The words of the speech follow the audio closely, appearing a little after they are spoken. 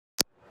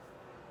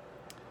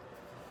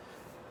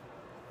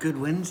Good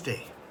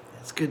Wednesday.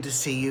 It's good to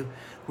see you.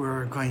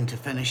 We're going to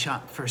finish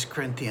up 1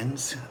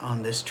 Corinthians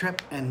on this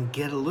trip and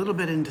get a little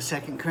bit into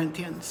 2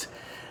 Corinthians.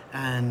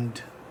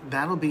 And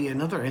that'll be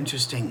another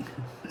interesting,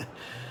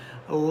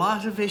 a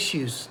lot of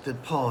issues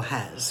that Paul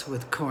has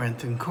with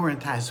Corinth and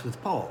Corinth has with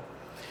Paul.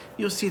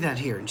 You'll see that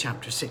here in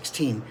chapter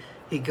 16.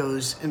 He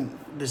goes in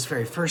this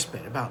very first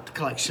bit about the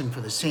collection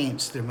for the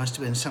saints. There must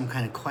have been some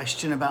kind of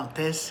question about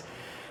this.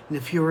 And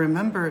if you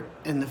remember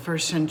in the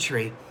first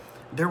century,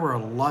 there were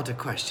a lot of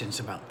questions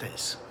about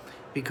this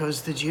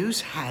because the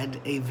Jews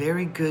had a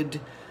very good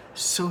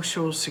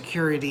social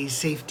security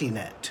safety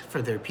net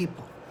for their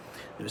people.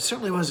 It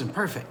certainly wasn't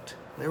perfect.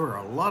 There were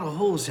a lot of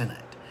holes in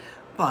it,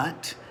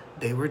 but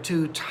they were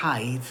to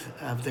tithe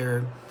of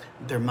their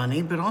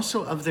money, but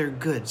also of their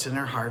goods and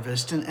their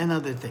harvest and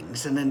other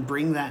things, and then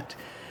bring that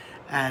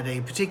at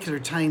a particular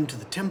time to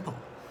the temple.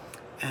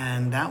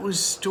 And that was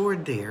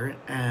stored there.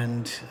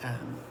 And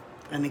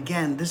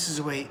again, this is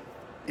the way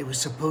it was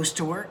supposed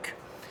to work.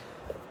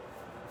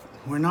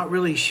 We're not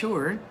really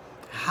sure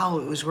how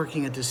it was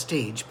working at this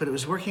stage, but it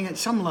was working at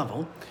some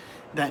level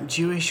that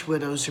Jewish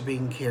widows are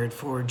being cared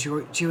for,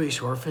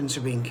 Jewish orphans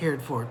are being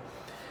cared for.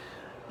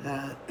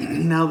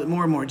 Now that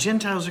more and more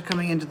Gentiles are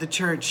coming into the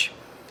church,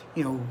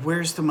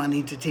 where's the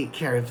money to take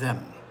care of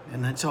them?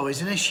 And that's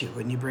always an issue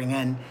when you bring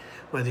in,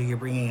 whether you're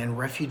bringing in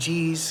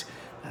refugees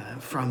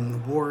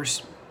from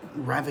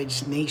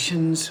war-ravaged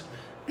nations,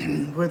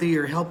 whether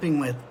you're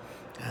helping with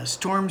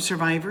storm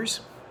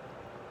survivors.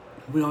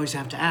 We always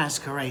have to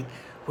ask, all right,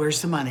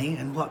 where's the money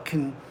and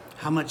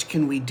how much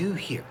can we do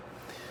here?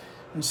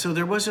 And so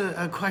there was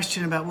a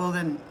question about, well,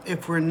 then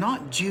if we're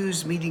not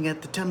Jews meeting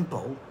at the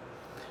temple,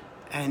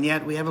 and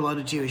yet we have a lot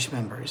of Jewish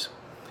members,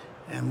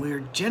 and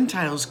we're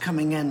Gentiles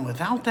coming in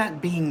without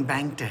that being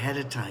banked ahead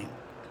of time,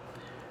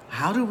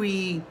 how do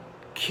we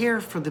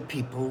care for the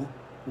people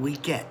we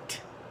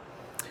get?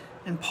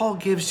 And Paul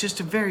gives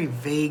just a very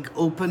vague,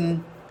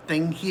 open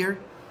thing here.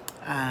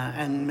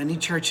 And many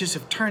churches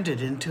have turned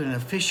it into an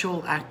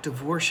official act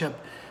of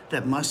worship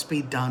that must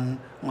be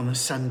done on a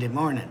Sunday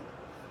morning.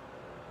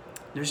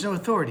 There's no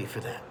authority for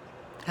that.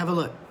 Have a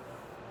look.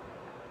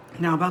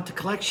 Now about the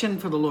collection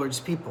for the Lord's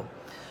people.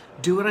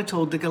 Do what I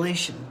told the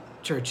Galatian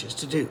churches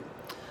to do.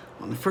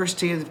 On the first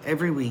day of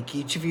every week,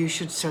 each of you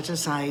should set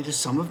aside a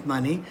sum of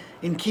money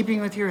in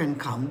keeping with your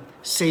income,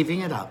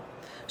 saving it up,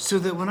 so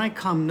that when I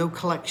come, no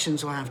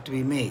collections will have to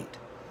be made.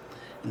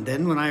 And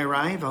then when I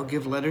arrive, I'll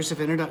give letters of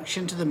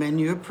introduction to the men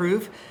you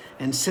approve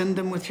and send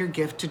them with your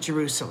gift to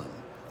Jerusalem.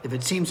 If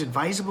it seems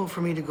advisable for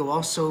me to go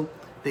also,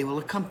 they will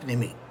accompany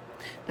me.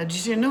 Now,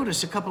 did you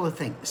notice a couple of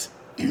things?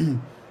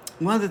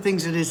 One of the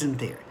things that isn't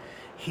there,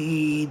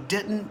 he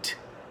didn't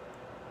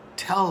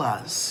tell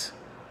us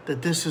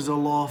that this is a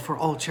law for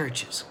all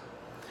churches,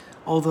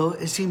 although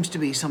it seems to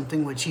be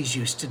something which he's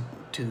used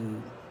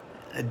to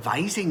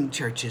advising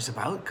churches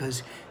about,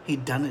 because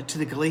he'd done it to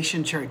the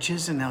Galatian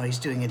churches and now he's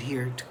doing it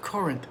here to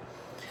Corinth.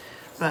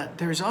 But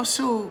there's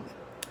also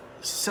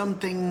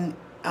something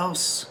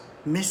else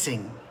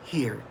missing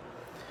here.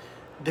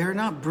 They're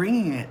not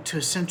bringing it to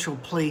a central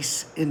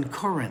place in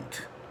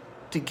Corinth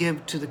to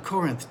give to the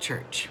Corinth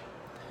church.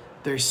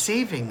 They're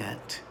saving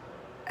it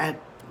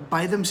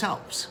by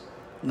themselves,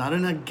 not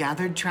in a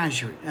gathered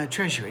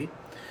treasury,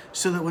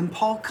 so that when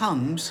Paul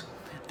comes,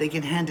 they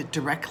can hand it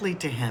directly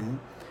to him,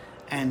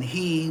 and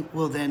he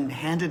will then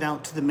hand it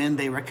out to the men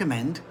they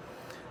recommend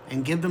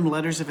and give them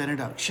letters of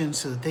introduction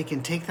so that they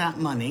can take that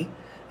money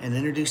and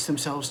introduce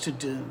themselves to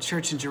the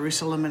church in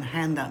Jerusalem and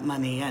hand that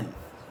money in.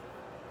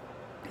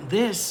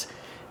 This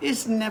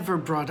is never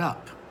brought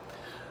up.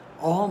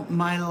 All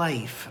my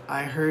life,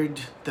 I heard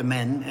the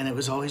men, and it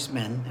was always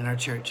men in our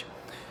church,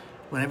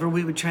 whenever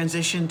we would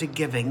transition to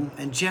giving,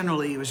 and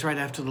generally it was right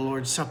after the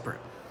Lord's Supper,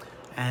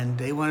 and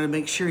they wanted to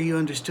make sure you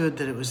understood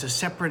that it was a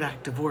separate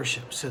act of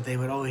worship. So they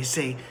would always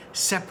say,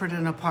 separate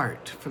and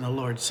apart from the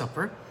Lord's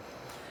Supper.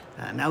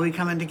 Now we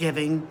come into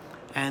giving,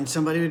 and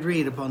somebody would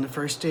read upon the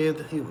first day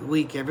of the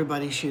week,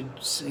 everybody should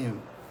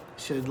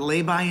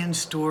lay by in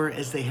store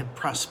as they have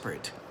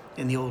prospered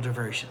in the older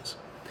versions.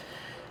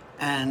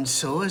 And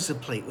so as the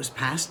plate was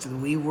passed,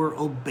 we were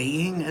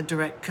obeying a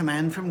direct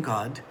command from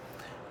God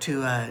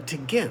to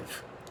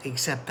give,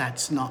 except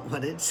that's not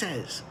what it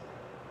says.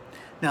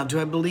 Now,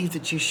 do I believe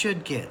that you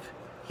should give?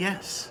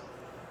 Yes.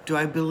 Do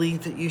I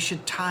believe that you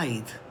should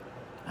tithe?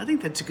 I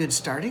think that's a good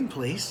starting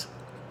place.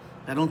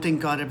 I don't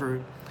think God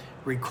ever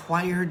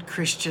required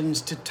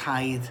Christians to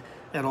tithe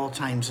at all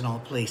times and all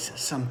places.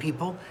 Some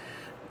people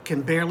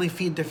can barely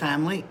feed their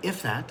family,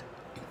 if that.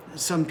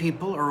 Some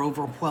people are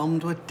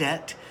overwhelmed with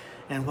debt,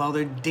 and while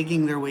they're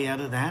digging their way out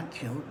of that,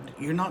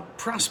 you're not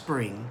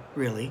prospering,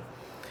 really.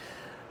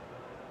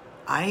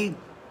 I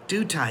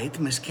do tithe,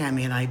 Miss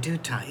Cammie and I do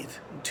tithe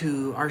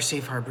to our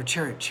Safe Harbor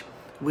Church.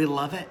 We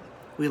love it.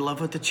 We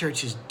love what the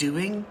church is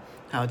doing,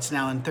 how it's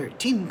now in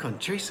 13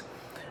 countries.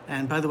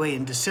 And by the way,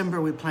 in December,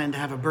 we plan to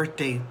have a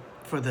birthday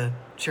for the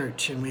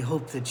church, and we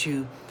hope that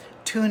you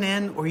tune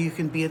in or you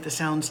can be at the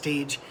sound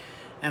stage.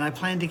 And I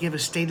plan to give a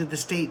state of the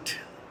state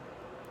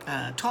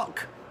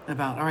talk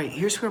about, all right,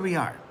 here's where we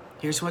are.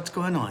 Here's what's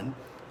going on.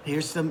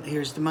 Here's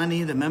the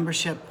money, the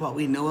membership, what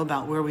we know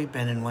about where we've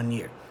been in 1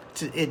 year.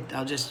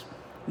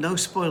 No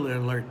spoiler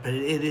alert, but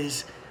it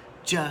is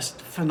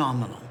just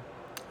phenomenal,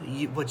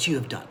 what you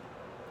have done.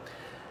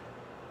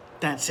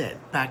 That said,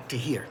 back to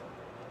here.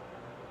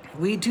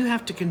 We do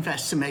have to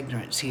confess some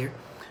ignorance here.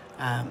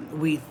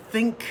 We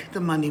think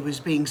the money was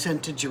being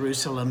sent to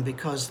Jerusalem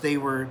because they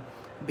were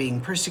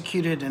being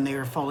persecuted and they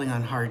were falling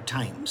on hard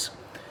times.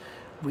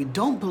 We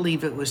don't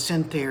believe it was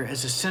sent there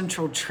as a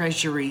central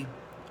treasury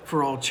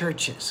for all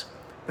churches,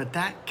 but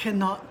that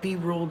cannot be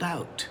ruled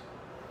out.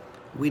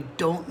 We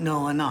don't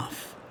know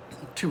enough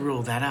to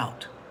rule that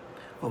out.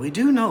 What we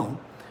do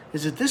know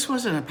is that this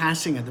wasn't a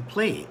passing of the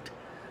plate.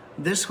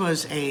 This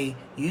was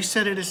you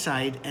set it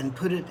aside and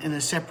put it in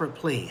a separate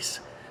place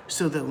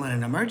so that when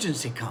an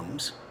emergency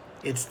comes,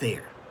 it's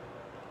there.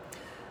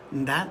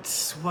 And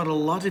that's what a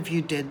lot of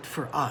you did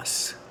for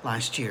us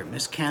last year,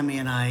 Miss Cammie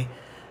and I,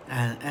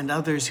 and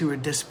others who were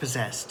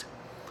dispossessed.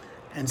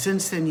 And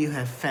since then you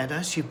have fed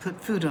us, you put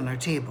food on our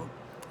table.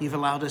 You've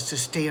allowed us to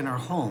stay in our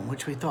home,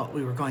 which we thought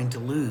we were going to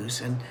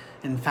lose. And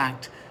in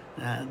fact,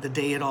 the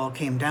day it all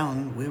came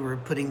down, we were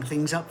putting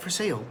things up for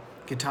sale.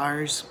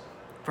 Guitars,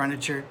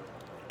 furniture,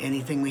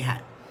 anything we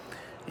had.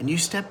 And you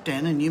stepped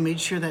in and you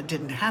made sure that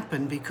didn't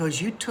happen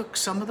because you took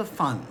some of the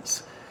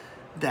funds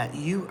that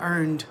you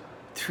earned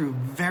through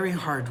very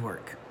hard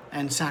work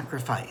and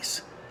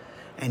sacrifice,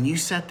 and you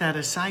set that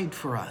aside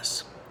for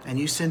us, and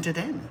you sent it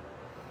in.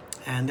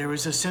 And there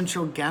was a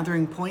central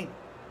gathering point.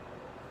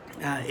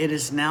 It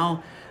is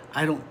now,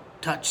 I don't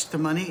touch the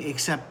money,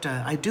 except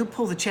I do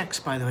pull the checks,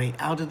 by the way,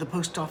 out of the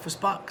post office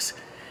box,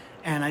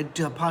 and I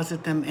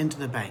deposit them into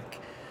the bank.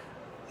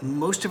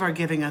 Most of our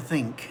giving, I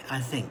think,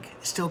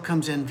 still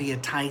comes in via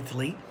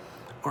Tithely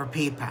or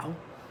PayPal,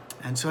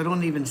 and so I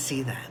don't even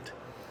see that.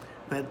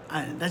 But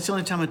that's the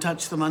only time I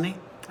touch the money,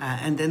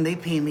 and then they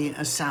pay me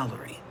a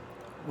salary,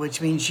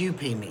 which means you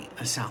pay me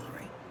a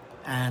salary.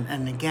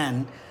 And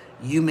again,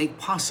 you make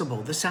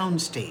possible the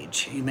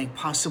soundstage. You make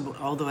possible,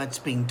 although it's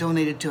being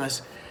donated to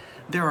us,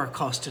 there are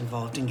costs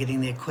involved in getting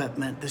the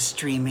equipment, the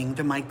streaming,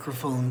 the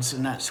microphones,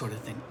 and that sort of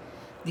thing.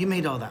 You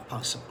made all that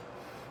possible.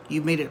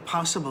 You made it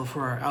possible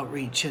for our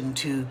outreach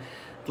into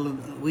the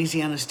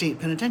Louisiana State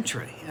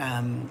Penitentiary.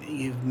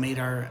 You've made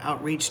our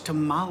outreach to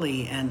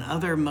Mali and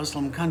other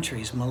Muslim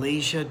countries,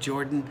 Malaysia,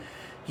 Jordan.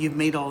 You've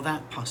made all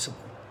that possible.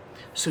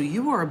 So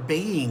you are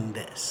obeying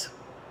this.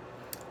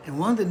 And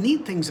one of the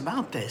neat things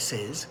about this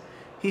is,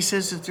 he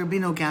says that there'll be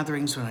no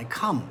gatherings when I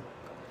come.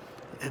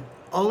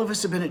 All of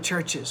us have been at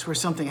churches where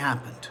something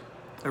happened.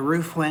 A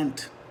roof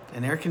went,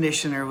 an air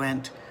conditioner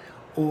went,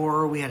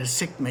 or we had a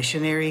sick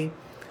missionary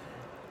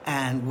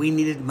and we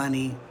needed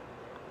money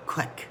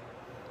quick.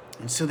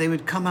 And so they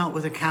would come out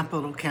with a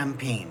capital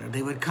campaign, or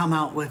they would come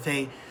out with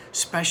a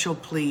special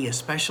plea, a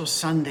special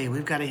Sunday.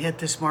 We've got to hit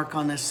this mark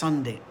on this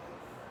Sunday.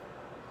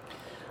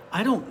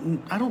 I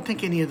don't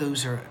think any of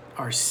those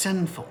are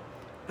sinful,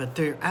 but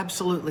they're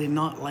absolutely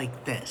not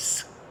like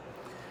this.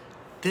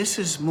 This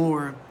is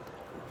more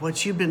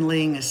what you've been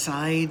laying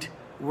aside,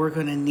 we're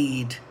going to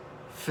need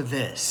for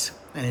this.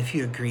 And if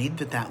you agreed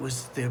that that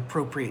was the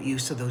appropriate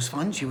use of those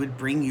funds, you would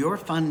bring your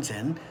funds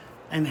in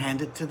and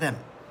hand it to them.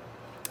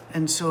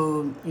 And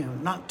so,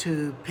 not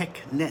to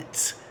pick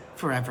nits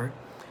forever,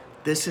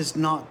 this is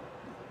not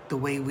the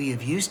way we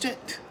have used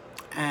it.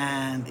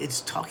 And it's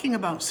talking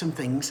about some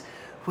things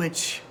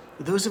which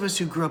those of us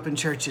who grew up in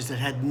churches that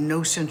had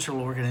no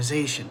central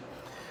organization,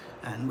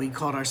 and we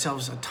called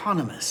ourselves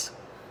autonomous,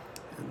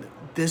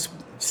 this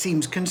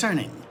seems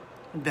concerning,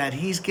 that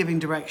he's giving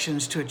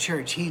directions to a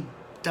church he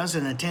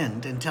doesn't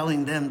attend and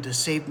telling them to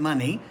save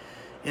money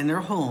in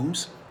their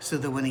homes so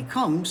that when he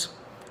comes,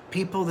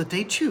 people that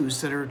they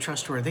choose that are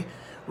trustworthy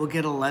will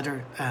get a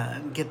letter,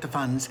 get the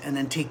funds, and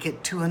then take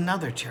it to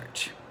another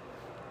church.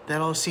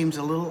 That all seems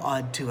a little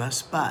odd to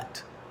us,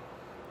 but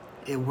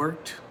it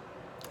worked,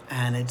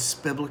 and it's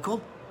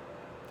biblical,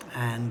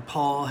 and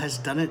Paul has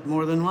done it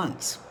more than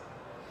once.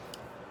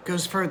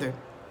 Goes further.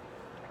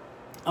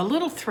 A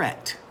little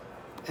threat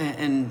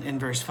in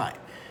verse 5.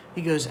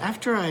 He goes,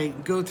 after I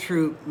go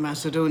through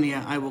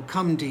Macedonia, I will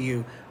come to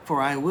you,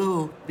 for I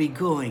will be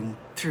going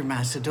through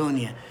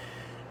Macedonia.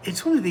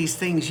 It's one of these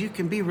things, you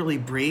can be really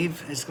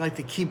brave. It's like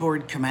the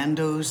keyboard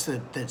commandos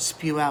that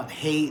spew out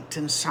hate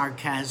and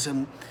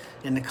sarcasm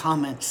in the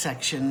comment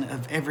section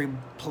of every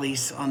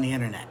place on the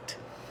internet.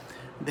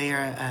 They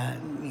are,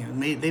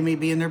 they may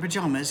be in their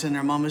pajamas in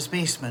their mama's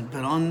basement,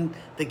 but on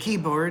the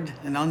keyboard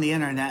and on the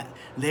internet,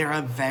 they're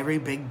a very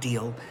big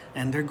deal,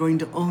 and they're going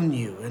to own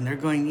you, and they're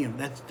going,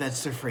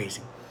 that's their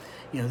phrasing.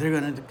 They're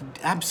going to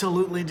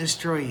absolutely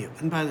destroy you.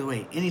 And by the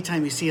way,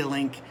 anytime you see a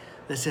link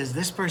that says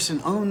this person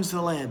owns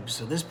the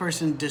libs, or this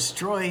person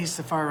destroys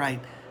the far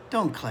right,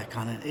 don't click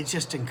on it. It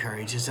just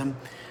encourages them.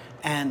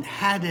 And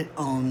had it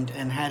owned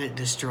and had it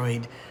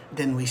destroyed,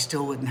 then we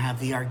still wouldn't have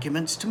the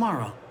arguments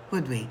tomorrow,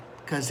 would we?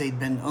 Because they'd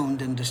been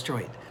owned and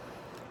destroyed.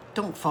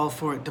 Don't fall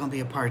for it. Don't be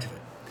a part of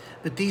it.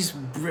 But these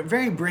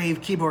very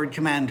brave keyboard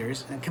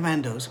commandos,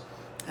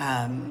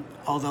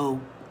 although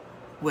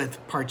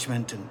with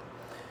parchment, and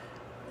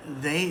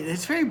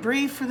it's very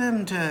brave for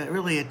them to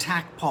really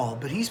attack Paul,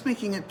 but he's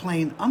making it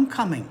plain, I'm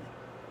coming.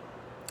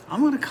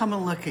 I'm going to come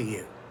and look at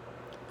you.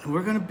 And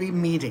we're going to be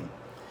meeting.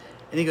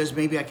 And he goes,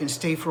 maybe I can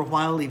stay for a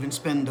while, even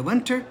spend the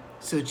winter,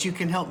 so that you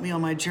can help me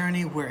on my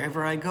journey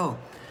wherever I go.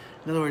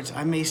 In other words,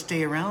 I may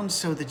stay around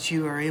so that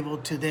you are able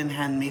to then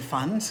hand me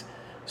funds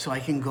so I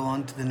can go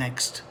on to the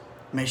next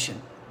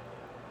mission.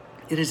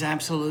 It is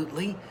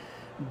absolutely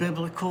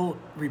biblical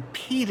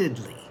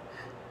repeatedly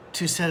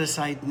to set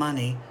aside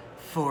money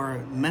for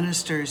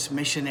ministers,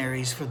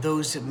 missionaries, for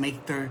those that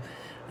make their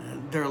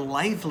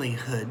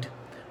livelihood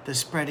the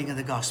spreading of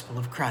the gospel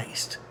of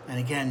Christ. And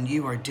again,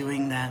 you are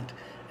doing that,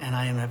 and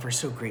I am ever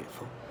so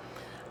grateful.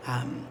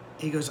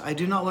 He goes, I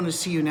do not want to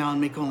see you now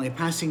and make only a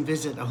passing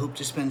visit. I hope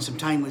to spend some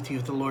time with you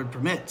if the Lord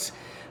permits.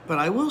 But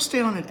I will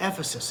stay on at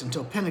Ephesus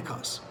until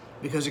Pentecost,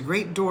 because a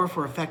great door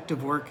for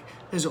effective work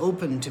is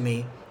open to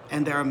me,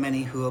 and there are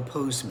many who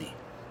oppose me.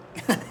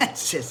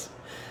 That's just,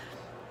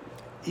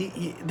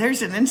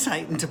 there's an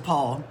insight into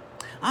Paul.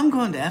 I'm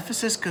going to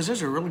Ephesus because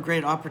there's a really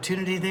great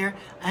opportunity there,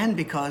 and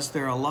because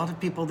there are a lot of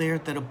people there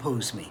that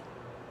oppose me.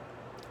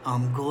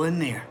 I'm going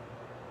there.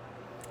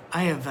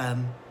 I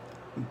have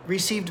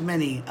received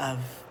many of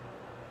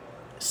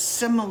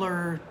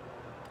similar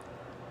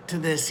to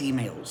this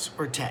emails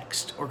or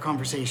text or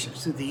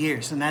conversations through the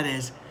years, and that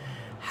is,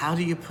 how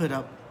do you put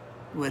up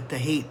with the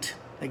hate,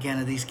 again,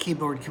 of these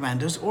keyboard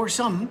commandos, or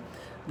some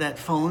that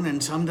phone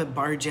and some that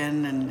barge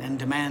in and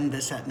demand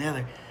this, that, and the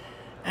other?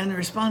 And the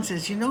response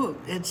is,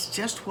 it's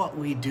just what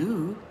we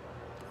do.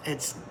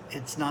 It's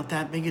not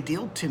that big a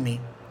deal to me.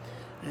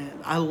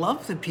 I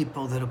love the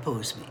people that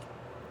oppose me.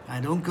 I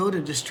don't go to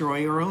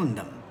destroy or own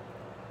them.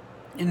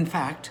 In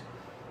fact,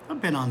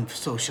 I've been on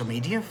social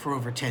media for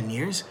over 10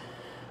 years.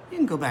 You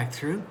can go back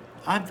through.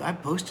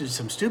 I've posted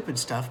some stupid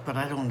stuff, but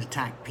I don't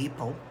attack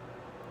people.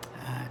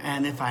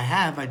 And if I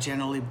have, I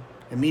generally,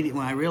 when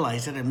I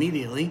realize it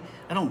immediately,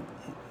 I don't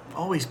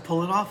always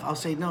pull it off. I'll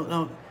say,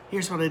 no,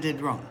 here's what I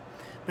did wrong.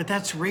 But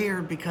that's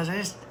rare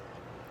because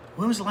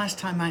when was the last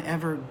time I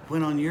ever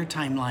went on your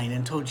timeline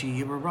and told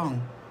you were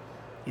wrong?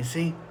 You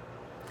see?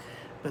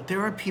 But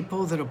there are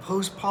people that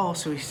oppose Paul,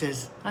 so he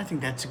says, I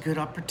think that's a good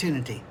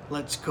opportunity.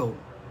 Let's go.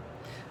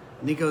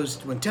 And he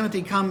goes, when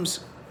Timothy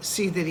comes,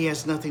 see that he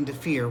has nothing to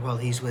fear while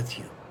he's with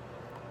you.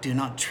 Do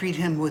not treat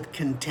him with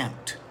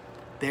contempt.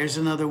 There's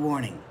another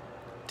warning.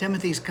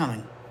 Timothy's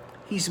coming.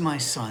 He's my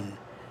son.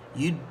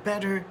 You'd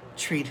better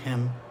treat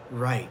him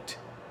right.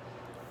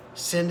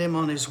 Send him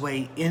on his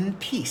way in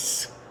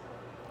peace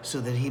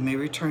so that he may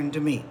return to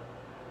me.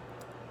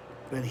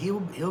 But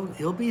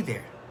he'll be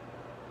there.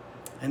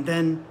 And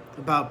then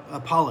about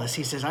Apollos,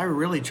 he says, I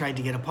really tried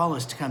to get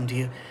Apollos to come to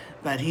you,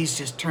 but he's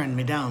just turned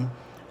me down.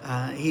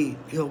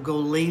 He'll go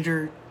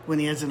later when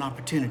he has an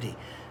opportunity.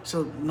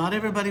 So not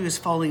everybody was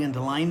falling into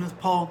line with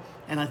Paul,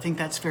 and I think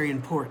that's very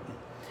important.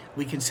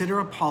 We consider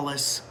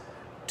Apollos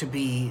to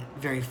be a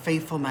very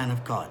faithful man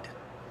of God,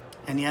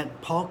 and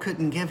yet Paul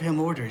couldn't give him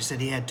orders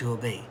that he had to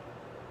obey.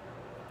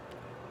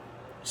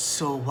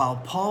 So while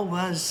Paul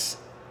was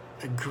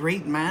a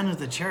great man of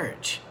the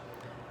church,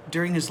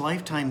 during his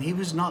lifetime, he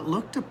was not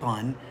looked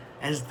upon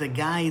as the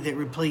guy that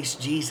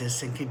replaced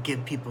Jesus and could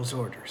give people's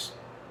orders.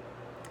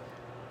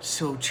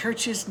 So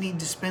churches need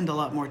to spend a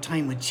lot more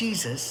time with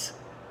Jesus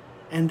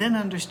and then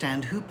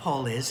understand who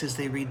Paul is as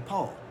they read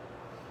Paul.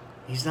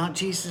 He's not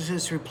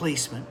Jesus'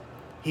 replacement.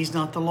 He's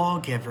not the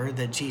lawgiver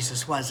that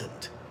Jesus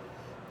wasn't.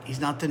 He's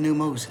not the new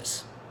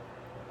Moses.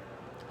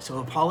 So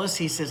Apollos,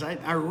 he says,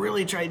 I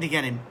really tried to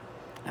get him.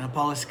 And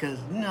Apollos goes,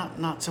 no,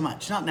 not so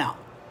much, not now.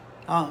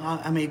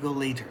 I may go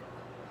later.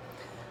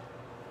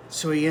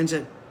 So he ends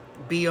up,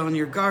 be on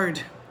your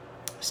guard,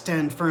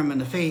 stand firm in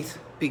the faith,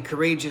 be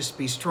courageous,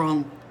 be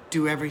strong,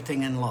 do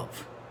everything in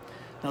love.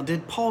 Now,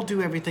 did Paul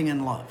do everything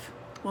in love?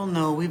 Well,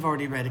 no, we've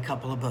already read a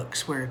couple of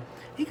books where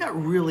he got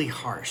really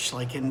harsh,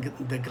 like in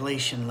the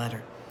Galatian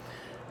letter.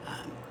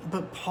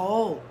 But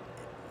Paul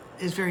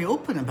is very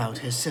open about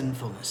his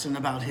sinfulness and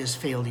about his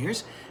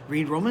failures.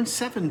 Read Romans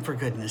 7, for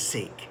goodness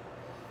sake.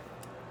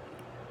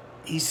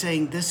 He's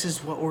saying this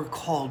is what we're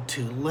called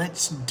to.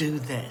 Let's do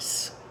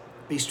this.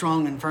 Be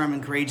strong and firm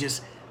and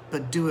courageous,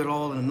 but do it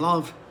all in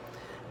love.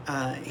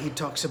 He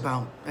talks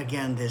about,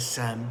 again, this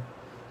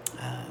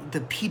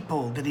the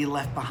people that he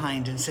left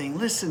behind and saying,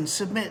 listen,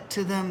 submit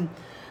to them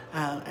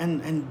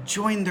and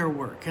join their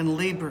work and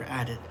labor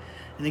at it.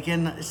 And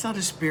again, it's not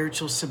a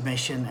spiritual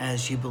submission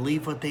as you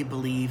believe what they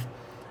believe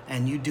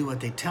and you do what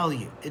they tell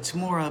you. It's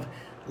more of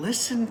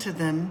listen to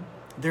them.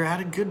 They're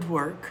at a good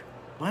work.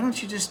 Why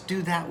don't you just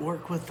do that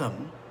work with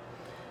them?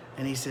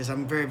 And he says,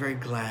 I'm very, very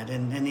glad.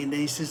 And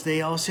he says,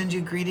 they all send you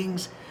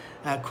greetings.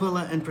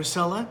 Aquila and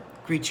Priscilla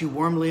greet you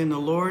warmly in the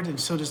Lord, and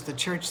so does the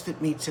church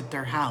that meets at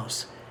their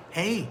house.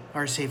 Hey,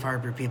 our Safe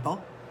Harbor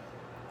people,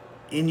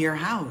 in your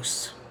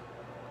house,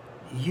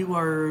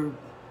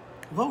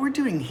 what we're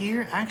doing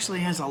here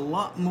actually has a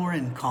lot more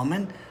in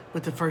common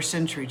with the first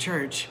century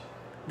church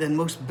than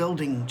most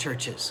building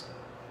churches.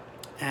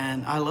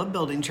 And I love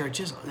building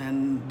churches,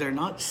 and they're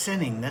not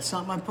sinning. That's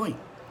not my point.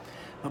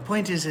 My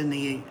point is, in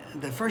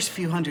the first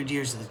few hundred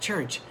years of the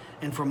church,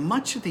 and for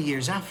much of the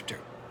years after,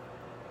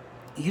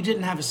 you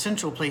didn't have a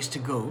central place to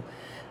go,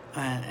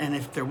 and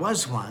if there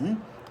was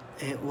one,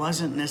 it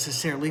wasn't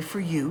necessarily for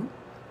you,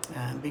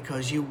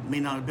 because you may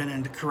not have been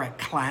in the correct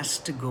class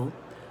to go,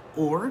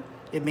 or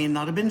it may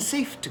not have been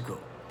safe to go,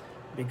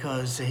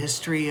 because the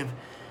history of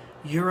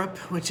Europe,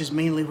 which is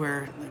mainly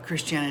where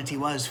Christianity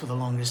was for the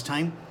longest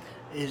time,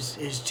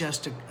 is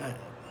just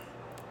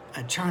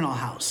a charnel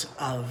house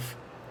of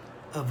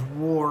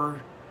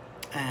war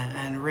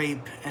and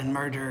rape and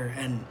murder.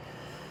 And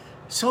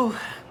so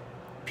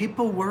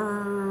people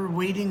were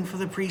waiting for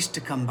the priest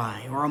to come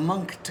by, or a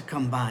monk to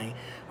come by,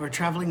 or a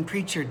traveling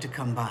preacher to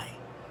come by.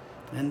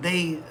 And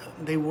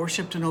they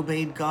worshiped and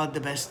obeyed God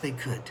the best they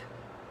could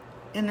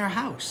in their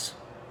house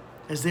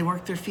as they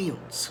worked their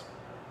fields.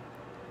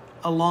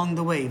 Along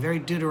the way, very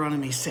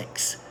Deuteronomy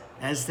 6,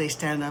 as they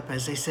stand up,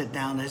 as they sit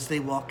down, as they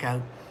walk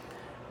out,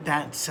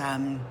 that's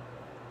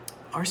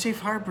our safe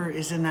harbor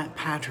is in that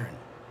pattern,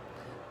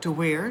 to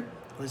where,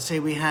 let's say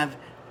we have,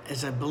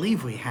 as I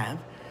believe we have,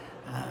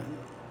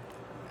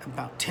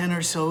 about 10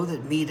 or so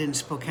that meet in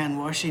Spokane,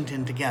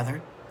 Washington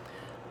together.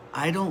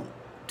 I don't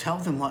tell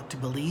them what to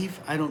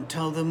believe. I don't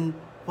tell them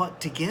what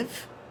to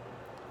give,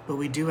 but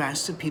we do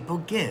ask that people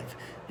give.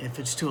 If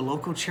it's to a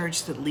local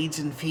church that leads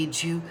and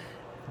feeds you,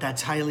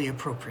 that's highly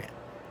appropriate.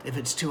 If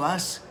it's to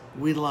us,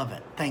 we love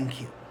it. Thank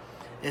you.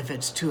 If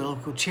it's to a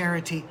local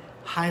charity,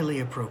 highly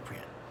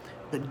appropriate.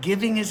 But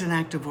giving is an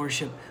act of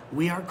worship.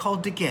 We are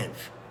called to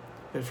give.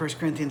 But 1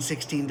 Corinthians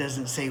 16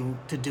 doesn't say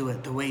to do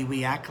it the way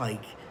we act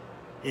like.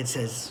 It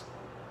says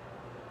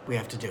we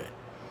have to do it.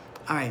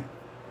 All right.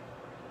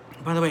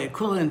 By the way,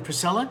 Aquila and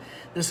Priscilla,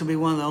 this will be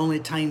one of the only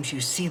times you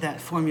see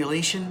that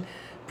formulation.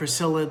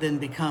 Priscilla then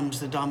becomes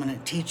the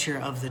dominant teacher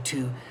of the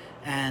two,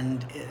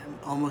 and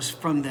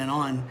almost from then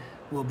on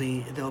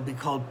they'll be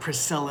called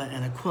Priscilla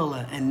and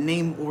Aquila, and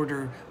name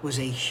order was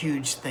a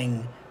huge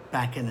thing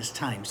back in this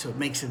time. So it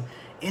makes an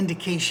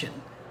indication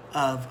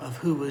of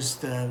who was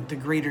the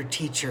greater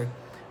teacher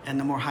and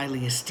the more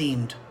highly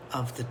esteemed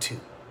of the two.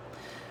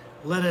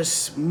 Let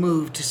us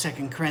move to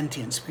 2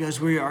 Corinthians, because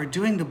we are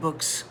doing the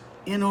books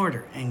in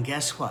order. And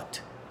guess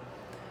what?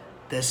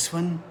 This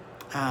one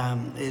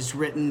is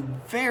written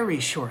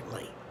very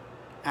shortly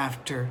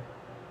after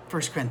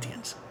 1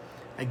 Corinthians.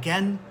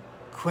 Again,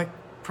 quick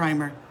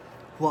primer.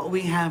 What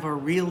we have are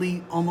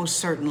really almost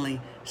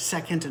certainly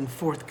 2nd and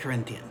 4th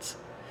Corinthians.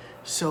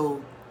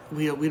 So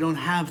we don't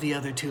have the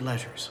other two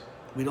letters.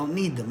 We don't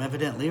need them,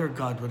 evidently, or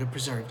God would have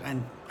preserved.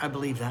 And I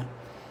believe that.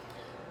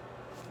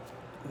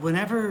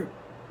 Whenever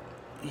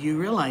you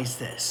realize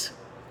this,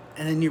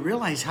 and then you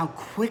realize how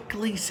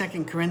quickly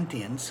 2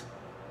 Corinthians,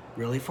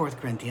 really 4th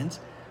Corinthians,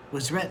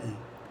 was written,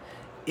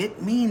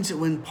 it means that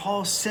when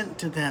Paul sent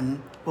to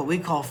them what we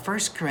call 1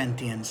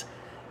 Corinthians,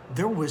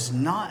 there was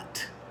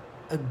not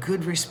a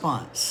good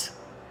response.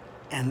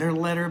 And their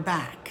letter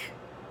back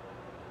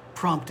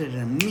prompted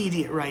an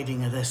immediate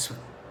writing of this one.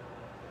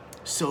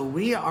 So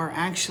we are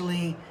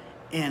actually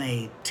in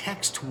a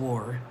text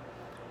war,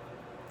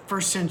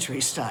 1st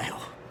century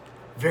style,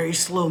 very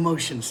slow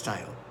motion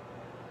style.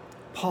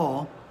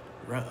 Paul,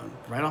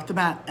 right off the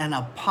bat, an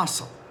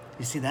apostle.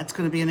 You see, that's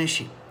going to be an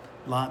issue.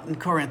 A lot in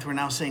Corinth, we're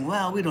now saying,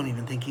 well, we don't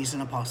even think he's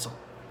an apostle.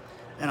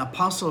 An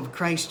apostle of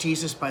Christ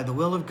Jesus by the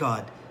will of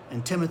God,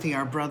 and Timothy,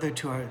 our brother,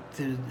 to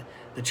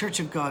the church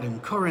of God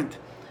in Corinth,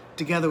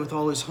 together with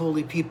all his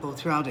holy people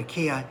throughout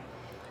Achaia.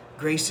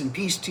 Grace and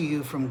peace to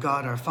you from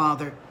God our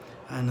Father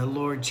and the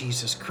Lord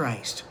Jesus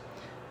Christ.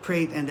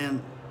 Pray, and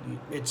then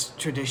it's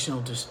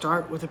traditional to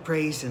start with a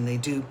praise, and they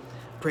do.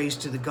 Praise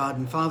to the God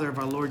and Father of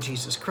our Lord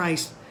Jesus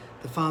Christ,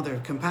 the Father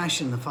of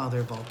compassion, the Father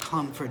of all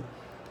comfort,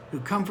 who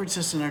comforts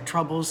us in our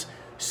troubles,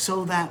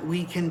 so that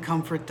we can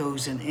comfort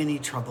those in any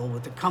trouble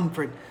with the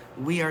comfort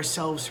we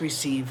ourselves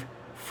receive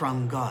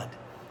from God.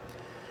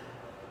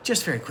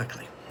 Just very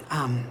quickly,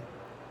 I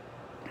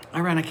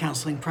ran a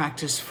counseling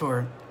practice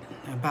for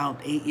about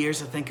 8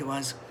 years, I think it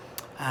was.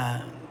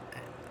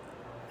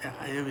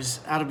 It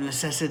was out of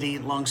necessity,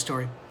 long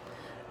story,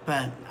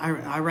 but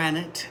I ran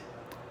it.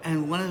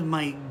 And one of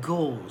my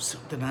goals,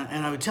 and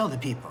I would tell the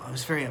people, I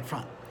was very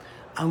upfront,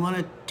 I want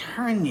to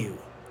turn you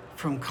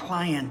from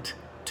client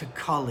to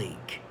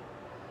colleague.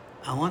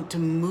 I want to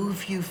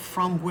move you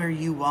from where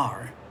you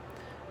are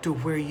to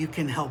where you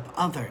can help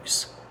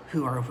others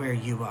who are where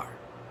you are.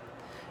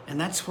 And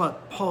that's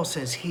what Paul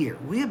says here.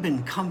 We have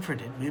been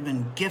comforted, we've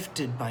been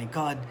gifted by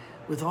God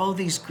with all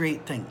these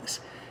great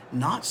things,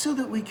 not so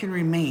that we can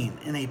remain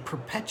in a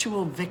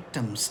perpetual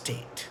victim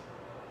state,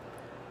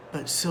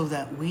 but so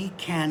that we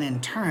can in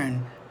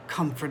turn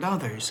comfort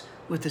others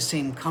with the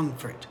same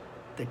comfort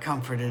that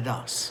comforted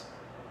us.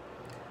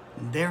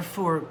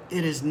 Therefore,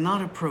 it is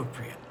not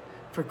appropriate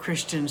for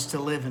Christians to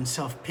live in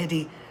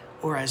self-pity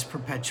or as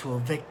perpetual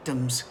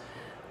victims.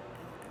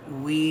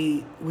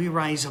 We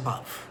rise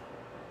above.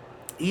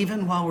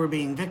 Even while we're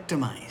being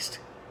victimized,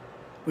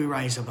 we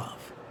rise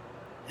above.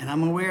 And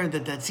I'm aware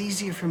that that's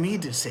easier for me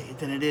to say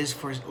than it is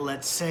for,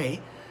 let's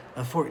say,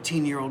 a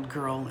 14-year-old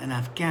girl in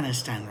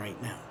Afghanistan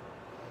right now.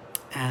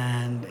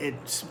 And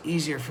it's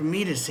easier for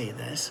me to say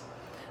this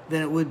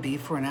than it would be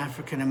for an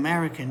African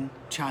American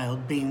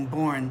child being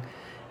born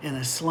in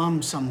a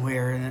slum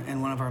somewhere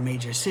in one of our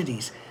major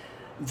cities.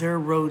 Their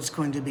road's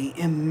going to be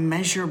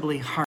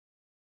immeasurably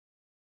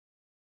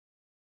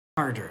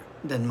harder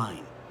than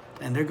mine.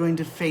 And they're going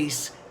to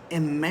face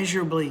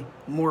immeasurably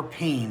more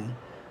pain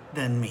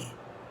than me.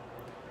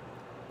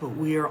 But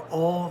we are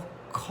all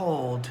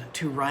called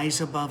to rise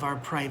above our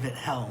private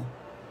hell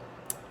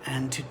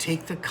and to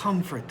take the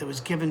comfort that was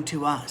given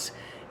to us,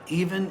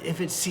 even if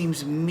it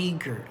seems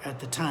meager at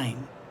the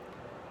time,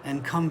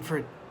 and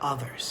comfort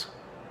others.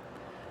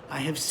 I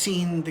have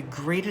seen the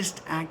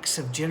greatest acts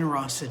of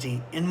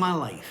generosity in my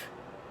life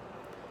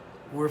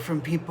were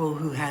from people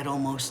who had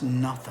almost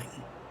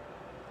nothing,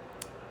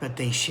 but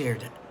they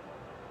shared it.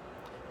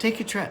 Take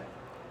a trip.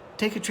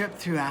 Take a trip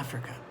through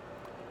Africa.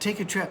 Take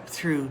a trip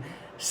through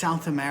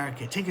South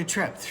America. Take a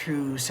trip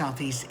through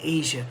Southeast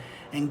Asia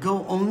and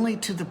go only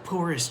to the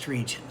poorest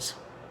regions.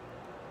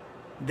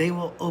 They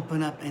will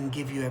open up and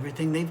give you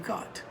everything they've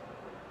got.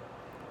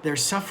 They're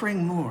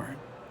suffering more,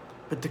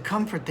 but the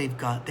comfort they've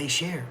got, they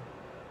share.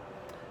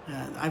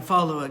 I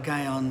follow a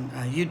guy on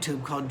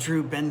YouTube called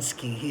Drew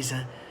Bensky. He's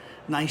a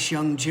nice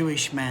young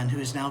Jewish man who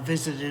has now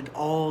visited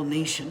all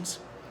nations,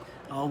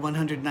 all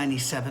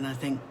 197, I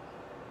think.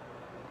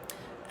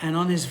 And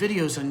on his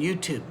videos on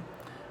YouTube,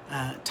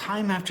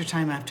 time after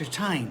time after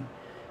time,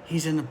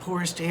 he's in the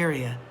poorest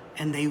area,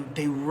 and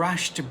they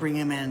rush to bring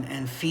him in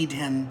and feed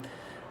him.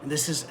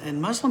 This is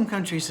in Muslim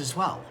countries as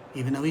well,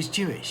 even though he's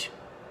Jewish.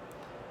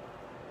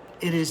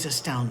 It is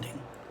astounding.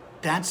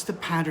 That's the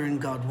pattern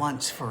God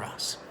wants for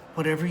us.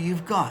 Whatever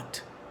you've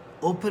got,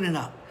 open it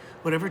up.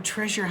 Whatever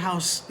treasure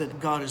house that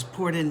God has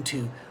poured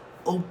into,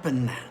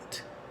 open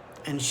that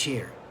and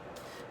share.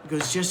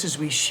 Because just as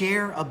we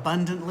share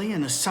abundantly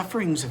in the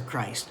sufferings of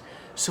Christ,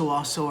 so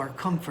also our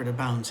comfort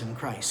abounds in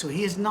Christ. So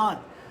he is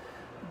not,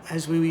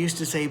 as we used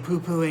to say,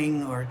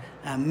 poo-pooing or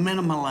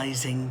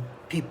minimalizing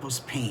people's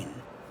pain.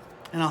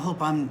 And I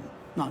hope I'm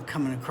not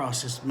coming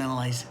across as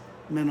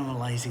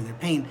minimalizing their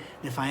pain.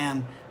 If I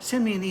am,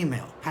 send me an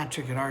email,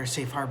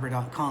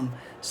 patrick@rsafeharbor.com,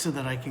 so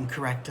that I can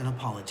correct and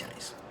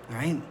apologize. All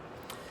right?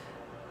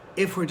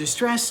 If we're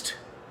distressed,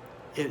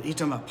 he's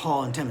talking about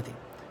Paul and Timothy.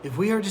 If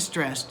we are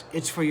distressed,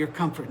 it's for your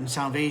comfort and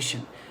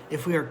salvation.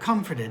 If we are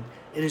comforted,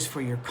 it is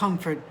for your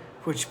comfort,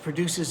 which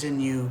produces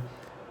in you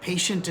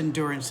patient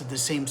endurance of the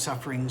same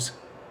sufferings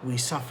we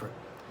suffer.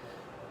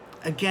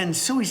 Again,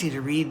 so easy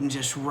to read and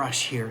just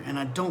rush here, and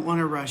I don't want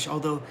to rush,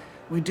 although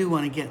we do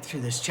want to get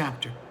through this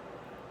chapter.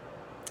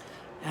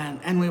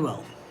 And we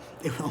will.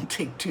 It won't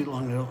take too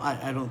long,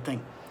 I don't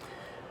think.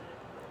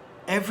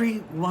 Every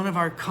one of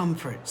our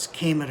comforts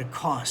came at a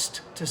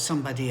cost to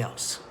somebody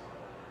else.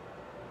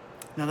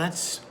 Now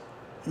that's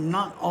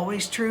not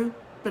always true,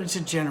 but it's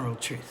a general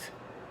truth.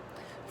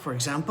 For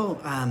example,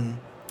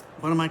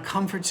 one of my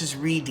comforts is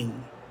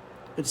reading,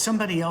 but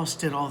somebody else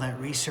did all that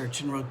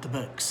research and wrote the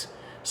books.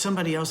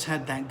 Somebody else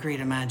had that great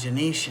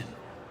imagination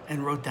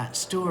and wrote that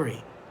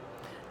story.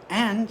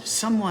 And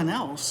someone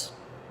else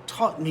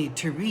taught me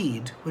to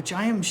read, which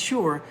I am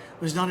sure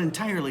was not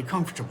entirely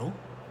comfortable.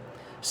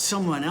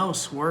 Someone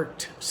else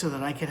worked so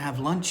that I could have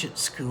lunch at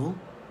school.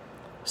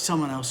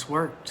 Someone else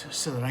worked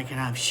so that I could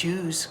have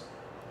shoes.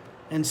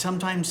 And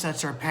sometimes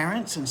that's our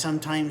parents, and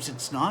sometimes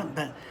it's not,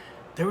 but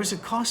there was a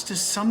cost to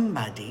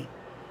somebody.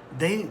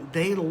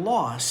 They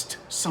lost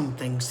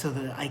something so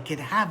that I could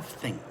have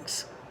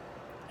things.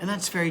 And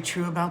that's very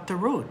true about the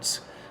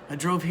roads. I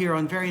drove here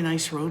on very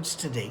nice roads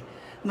today.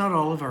 Not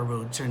all of our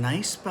roads are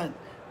nice, but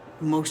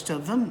most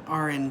of them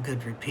are in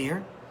good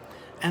repair.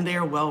 And they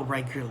are well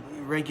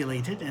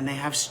regulated, and they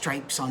have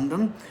stripes on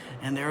them,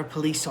 and there are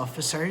police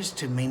officers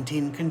to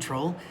maintain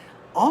control.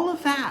 All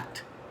of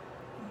that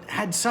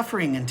had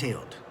suffering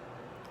entailed.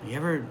 Have you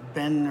ever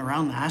been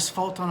around the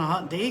asphalt on a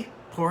hot day,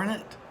 pouring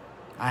it?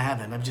 I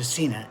haven't, I've just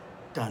seen it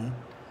done.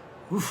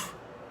 Oof.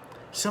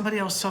 Somebody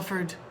else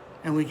suffered,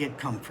 and we get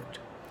comfort.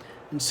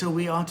 And so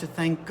we ought to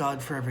thank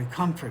God for every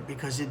comfort,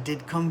 because it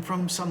did come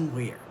from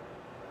somewhere.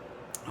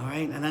 All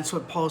right, and that's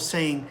what Paul's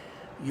saying.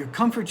 Your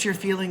comfort you're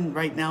feeling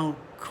right now,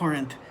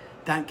 Corinth,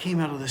 that came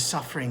out of the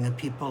suffering of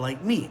people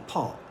like me,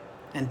 Paul,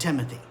 and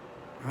Timothy.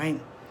 All right?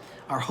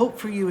 Our hope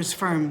for you is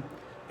firm,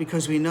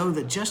 because we know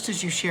that just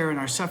as you share in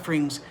our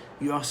sufferings,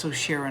 you also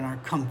share in our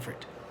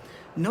comfort.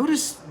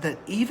 Notice that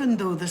even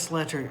though this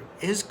letter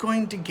is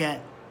going to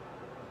get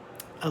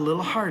a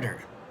little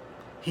harder,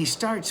 he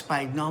starts by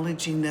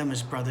acknowledging them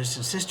as brothers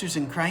and sisters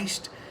in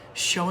Christ,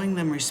 showing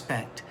them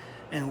respect,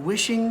 and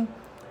wishing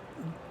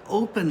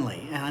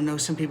openly. And I know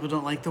some people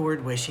don't like the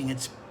word wishing.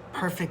 It's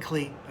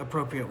perfectly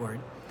appropriate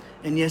word.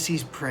 And yes,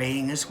 he's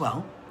praying as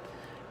well.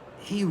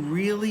 He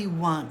really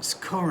wants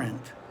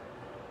Corinth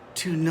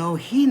to know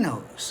he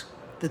knows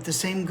that the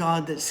same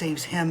God that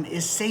saves him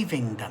is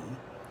saving them,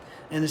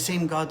 and the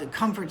same God that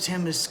comforts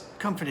him is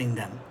comforting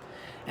them.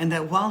 And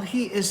that while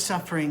he is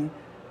suffering,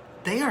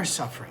 they are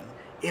suffering.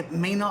 It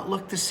may not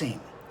look the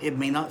same. It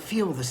may not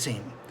feel the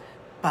same,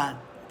 but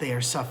they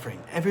are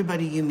suffering.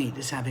 Everybody you meet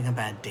is having a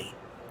bad day.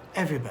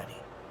 Everybody.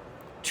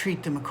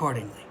 treat them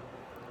accordingly.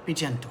 Be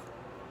gentle.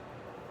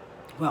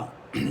 Well,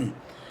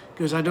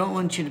 because I don't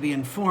want you to be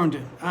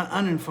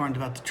uninformed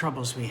about the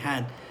troubles we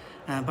had.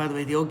 By the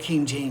way, the old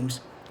King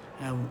James,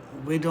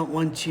 we don't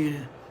want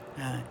you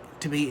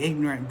to be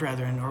ignorant,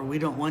 brethren, or we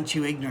don't want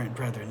you ignorant,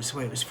 brethren, is the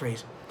way it was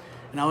phrased.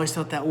 And I always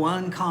thought that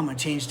one comma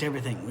changed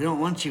everything. We don't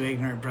want you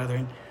ignorant,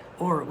 brethren,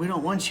 or we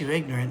don't want you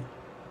ignorant,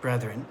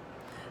 brethren.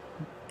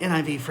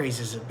 NIV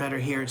phrases it better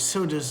here,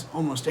 so does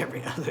almost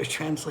every other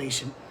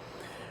translation.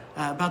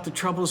 About the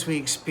troubles we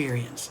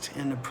experienced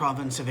in the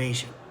province of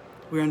Asia.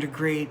 We're under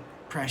great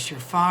pressure,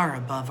 far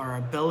above our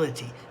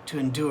ability to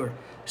endure,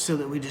 so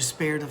that we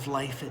despaired of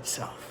life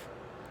itself.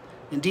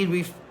 Indeed,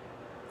 we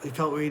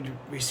felt we'd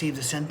received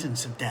a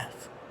sentence of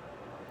death.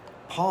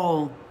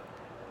 Paul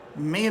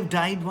may have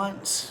died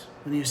once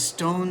when he was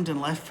stoned and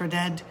left for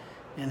dead,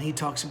 and he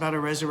talks about a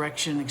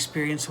resurrection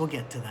experience. We'll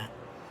get to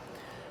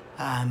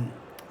that.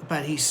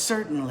 But he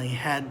certainly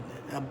had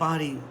a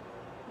body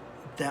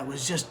that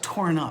was just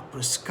torn up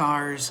with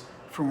scars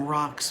from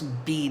rocks,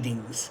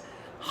 beatings,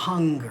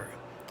 hunger,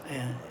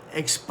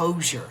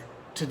 exposure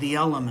to the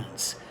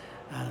elements,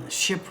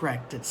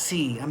 shipwrecked at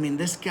sea. I mean,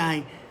 this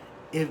guy,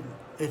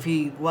 if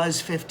he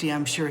was 50,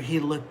 I'm sure he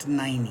looked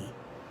 90,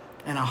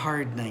 and a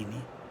hard 90.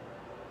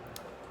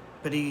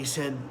 But he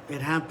said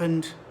it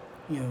happened,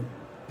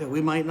 that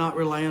we might not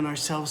rely on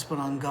ourselves, but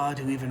on God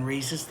who even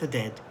raises the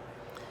dead.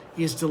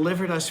 He has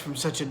delivered us from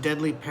such a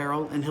deadly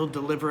peril, and he'll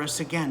deliver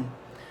us again.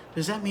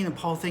 Does that mean that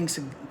Paul thinks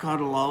that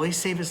God will always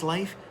save his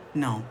life?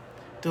 No.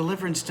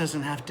 Deliverance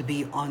doesn't have to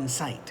be on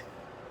site.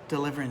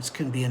 Deliverance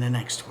can be in the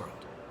next world.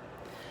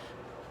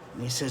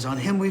 And he says, on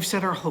him we've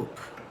set our hope.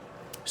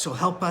 So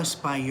help us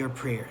by your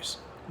prayers.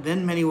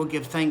 Then many will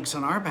give thanks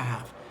on our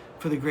behalf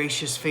for the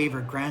gracious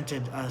favor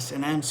granted us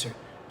in answer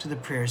to the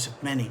prayers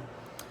of many.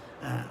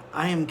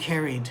 I am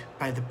carried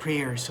by the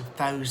prayers of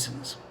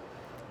thousands,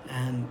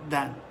 and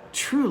that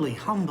truly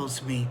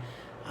humbles me.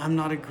 I'm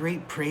not a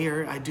great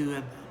prayer. I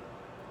do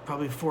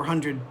probably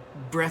 400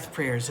 breath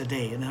prayers a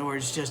day. In other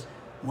words, just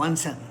one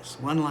sentence,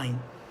 one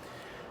line.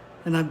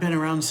 And I've been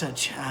around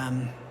such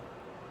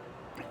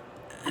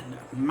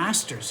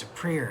masters of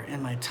prayer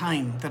in my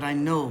time that I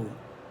know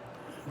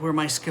where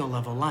my skill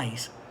level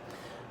lies.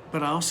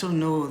 But I also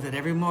know that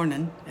every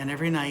morning and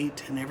every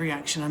night and every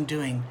action I'm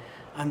doing,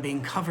 I'm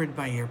being covered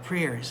by your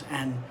prayers.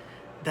 And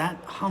that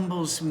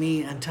humbles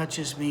me and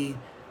touches me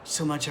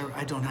so much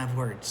I don't have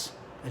words.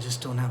 I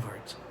just don't have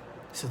words.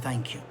 So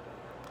thank you.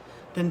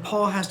 Then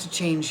Paul has to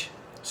change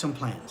some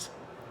plans.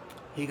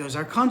 He goes,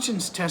 our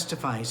conscience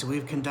testifies that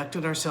we've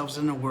conducted ourselves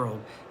in the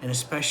world, and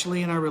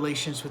especially in our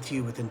relations with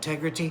you, with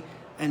integrity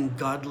and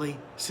godly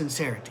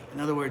sincerity. In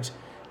other words,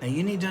 now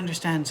you need to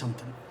understand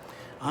something.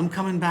 I'm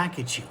coming back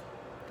at you,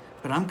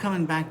 but I'm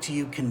coming back to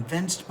you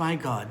convinced by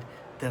God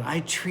that I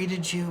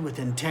treated you with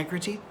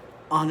integrity,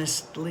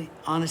 honesty,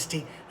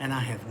 and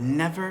I have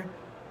never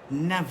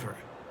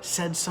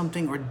said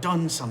something or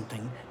done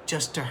something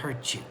just to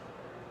hurt you.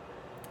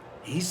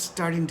 He's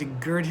starting to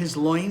gird his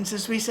loins,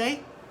 as we say,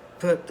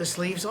 put the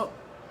sleeves up.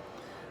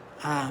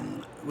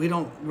 We're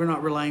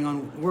not relying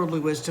on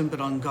worldly wisdom,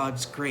 but on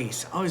God's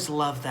grace. I always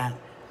love that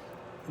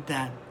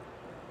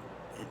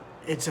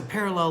it's a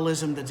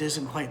parallelism that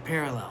isn't quite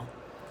parallel.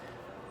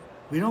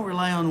 We don't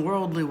rely on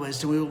worldly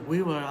wisdom,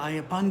 we rely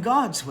upon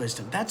God's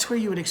wisdom. That's where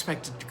you would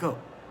expect it to go.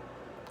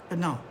 But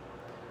no,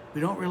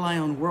 we don't rely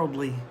on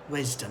worldly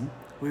wisdom,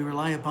 we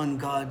rely upon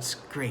God's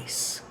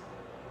grace.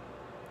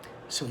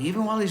 So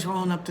even while he's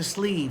rolling up the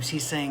sleeves,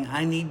 he's saying,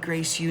 I need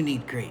grace, you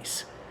need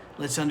grace.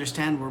 Let's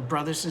understand we're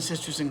brothers and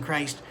sisters in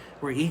Christ.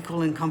 We're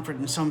equal in comfort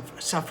and some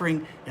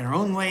suffering in our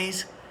own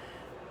ways.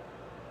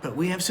 But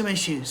we have some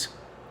issues,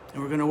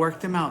 and we're going to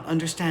work them out,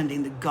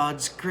 understanding that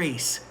God's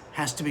grace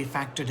has to be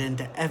factored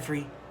into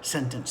every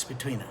sentence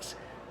between us.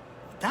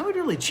 That would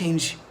really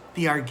change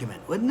the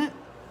argument, wouldn't it?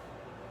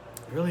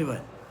 It really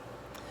would.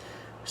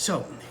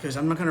 So, because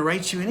I'm not going to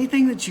write you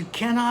anything that you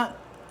cannot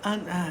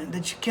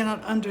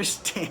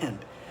understand.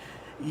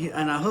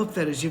 And I hope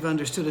that as you've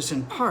understood us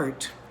in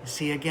part,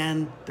 see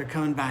again, they're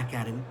coming back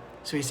at him.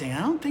 So he's saying, I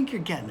don't think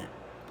you're getting it.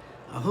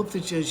 I hope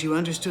that as you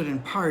understood in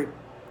part,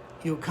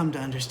 you'll come to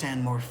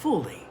understand more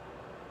fully.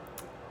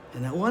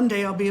 And that one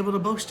day I'll be able to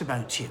boast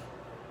about you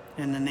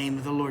in the name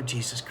of the Lord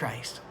Jesus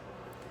Christ.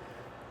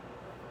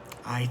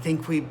 I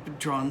think we've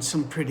drawn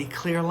some pretty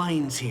clear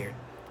lines here,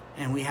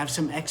 and we have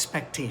some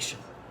expectation.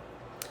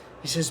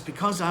 He says,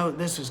 because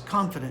this was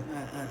confident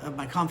of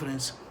my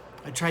confidence,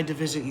 I tried to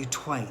visit you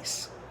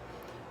twice.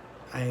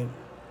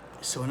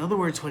 So in other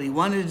words, what he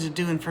wanted to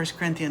do in 1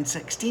 Corinthians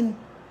 16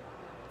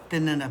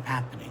 didn't end up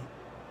happening.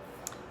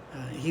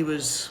 I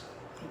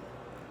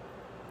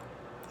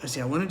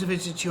wanted to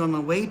visit you on my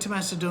way to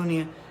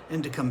Macedonia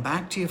and to come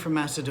back to you from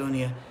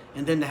Macedonia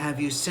and then to have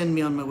you send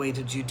me on my way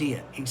to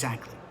Judea.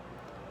 Exactly.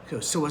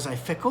 So was I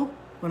fickle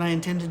when I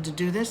intended to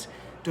do this?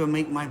 Do I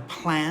make my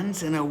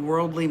plans in a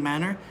worldly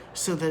manner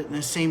so that in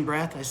the same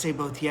breath I say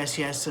both yes,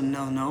 yes, and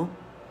no, no?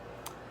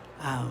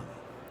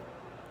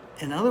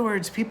 In other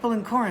words, people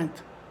in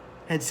Corinth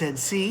had said,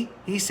 see,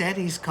 he said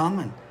he's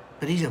coming,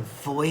 but he's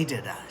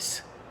avoided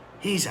us.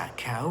 He's a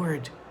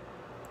coward.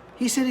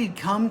 He said he'd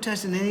come to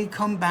us and then he'd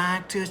come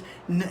back to us,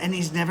 and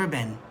he's never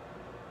been.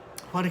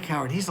 What a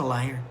coward. He's a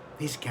liar.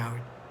 He's a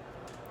coward.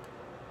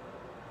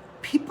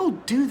 People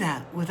do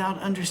that without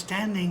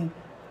understanding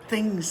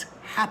things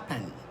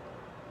happen.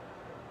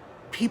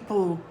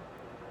 People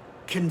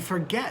can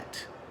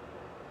forget.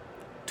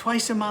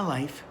 Twice in my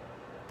life,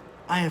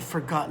 I have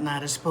forgotten how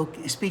to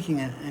speaking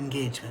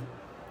engagement.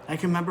 I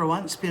can remember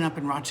once being up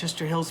in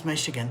Rochester Hills,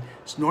 Michigan.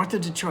 It's north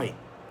of Detroit.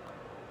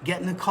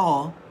 Getting a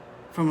call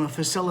from a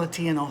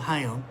facility in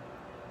Ohio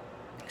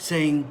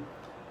saying,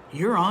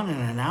 "You're on in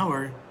an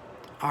hour.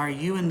 Are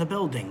you in the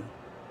building?"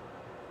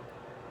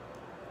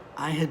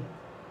 I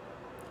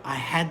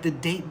had the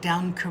date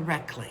down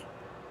correctly,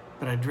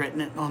 but I'd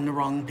written it on the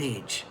wrong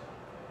page.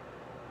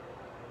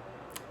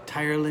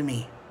 Entirely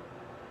me.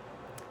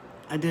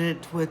 I did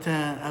it with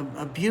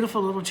a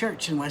beautiful little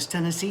church in West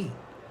Tennessee,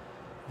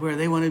 where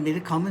they wanted me to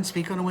come and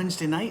speak on a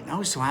Wednesday night, and I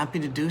was so happy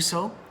to do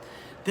so.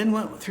 Then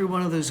went through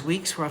one of those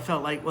weeks where I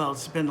felt like, well,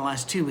 it's been the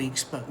last 2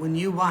 weeks, but when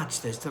you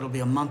watch this, it'll be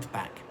a month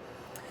back.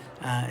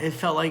 It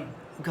felt like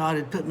God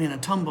had put me in a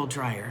tumble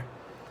dryer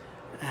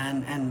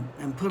and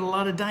put a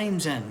lot of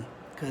dimes in,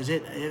 because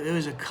it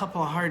was a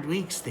couple of hard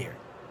weeks there.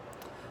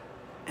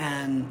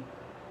 And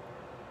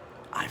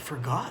I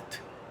forgot.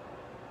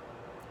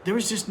 There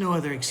was just no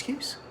other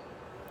excuse.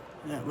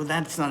 Well,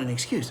 that's not an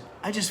excuse.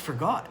 I just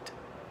forgot.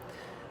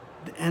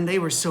 And they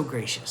were so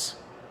gracious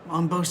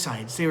on both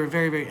sides. They were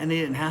very, very, and they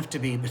didn't have to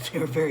be, but they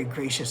were very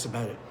gracious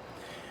about it.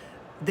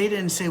 They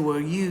didn't say, "Well,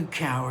 you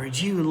coward,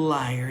 you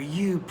liar,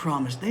 you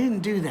promised." They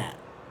didn't do that.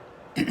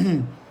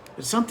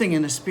 But something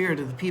in the spirit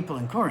of the people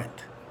in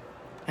Corinth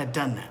had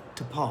done that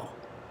to Paul.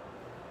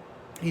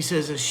 He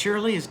says, "As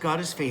surely as God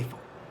is faithful,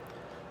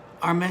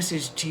 our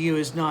message to you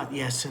is not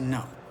yes and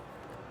no."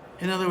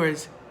 In other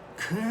words,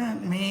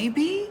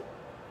 maybe,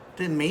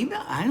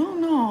 I don't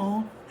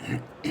know.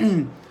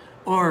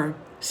 Or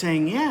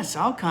saying, "Yes,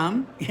 I'll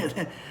come."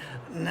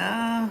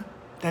 No,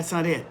 that's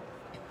not it.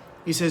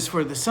 He says,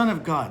 "For the Son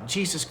of God,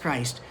 Jesus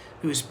Christ,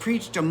 who is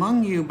preached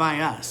among you by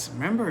us,"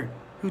 remember,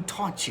 who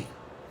taught you,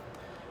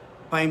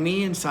 "by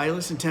me and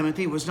Silas and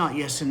Timothy, was not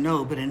yes and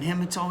no, but in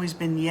him it's always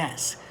been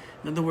yes."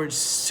 In other words,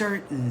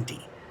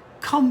 certainty,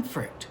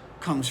 comfort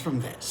comes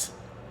from this.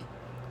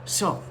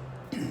 So,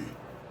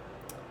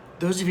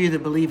 those of you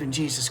that believe in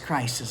Jesus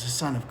Christ as the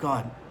Son of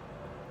God,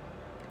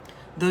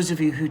 those of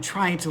you who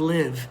try to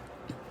live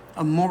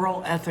a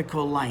moral,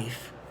 ethical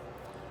life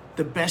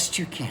the best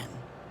you can,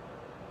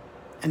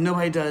 and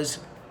nobody does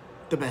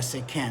the best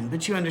they can,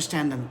 but you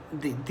understand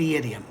the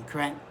idiom,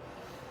 correct?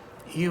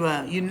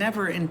 You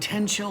never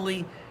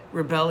intentionally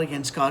rebel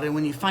against God, and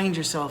when you find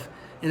yourself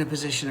in a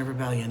position of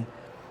rebellion,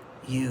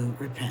 you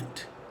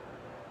repent.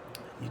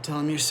 You tell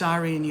him you're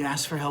sorry and you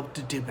ask for help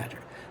to do better.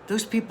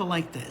 Those people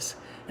like this,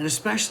 and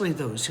especially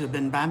those who have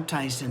been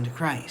baptized into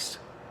Christ,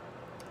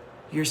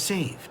 you're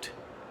saved.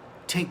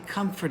 Take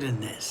comfort in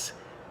this.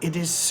 It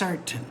is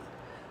certain.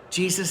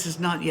 Jesus is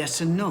not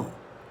yes and no.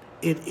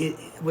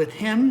 With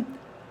him,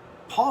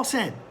 Paul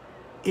said,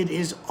 it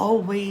is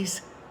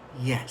always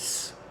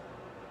yes.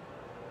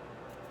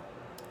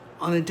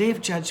 On a day of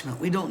judgment,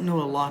 we don't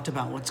know a lot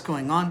about what's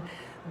going on,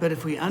 but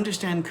if we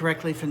understand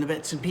correctly from the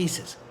bits and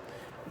pieces,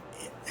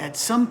 at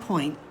some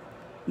point,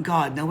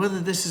 God, now whether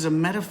this is a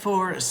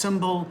metaphor, a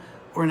symbol,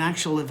 or an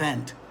actual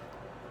event,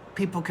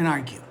 people can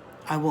argue.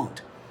 I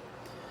won't.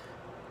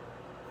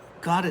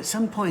 God at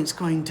some point is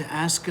going to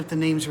ask if the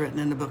name's written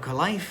in the book of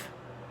life,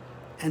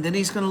 and then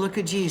he's going to look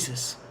at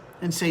Jesus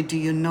and say, "Do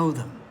you know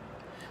them?"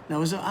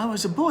 Now, as I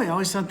was a boy, I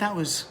always thought that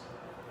was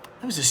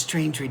a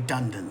strange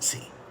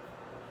redundancy.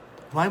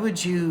 Why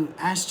would you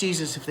ask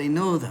Jesus if they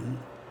know them,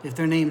 if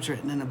their name's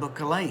written in the book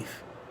of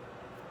life?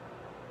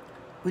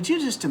 Would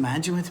you just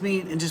imagine with me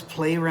and just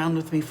play around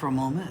with me for a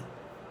moment?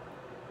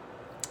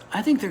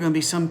 I think there are going to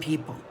be some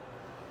people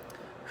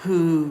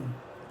who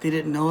they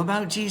didn't know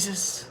about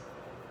Jesus,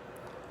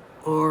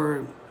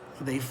 or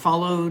they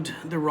followed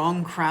the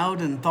wrong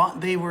crowd and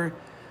thought they were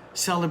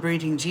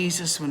celebrating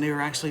Jesus when they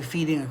were actually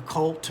feeding a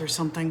cult or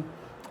something.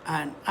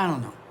 I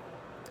don't know.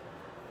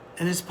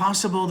 And it's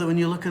possible that when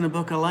you look in the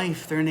book of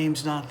life, their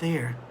name's not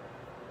there.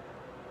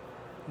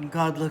 And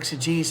God looks at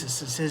Jesus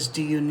and says,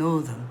 "Do you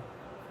know them?"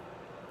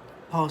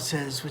 Paul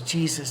says, with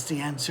Jesus, the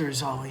answer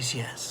is always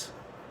yes.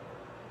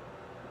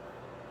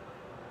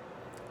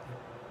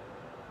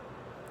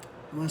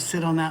 I'm going to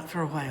sit on that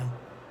for a while.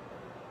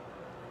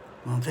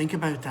 I'm going to think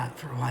about that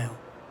for a while.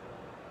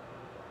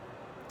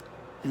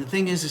 And the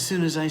thing is, as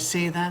soon as I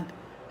say that,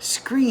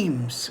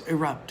 screams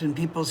erupt in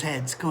people's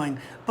heads going,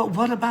 "But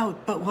what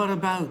about? But what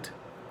about?"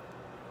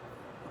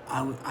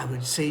 I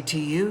would say to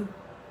you,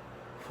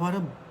 what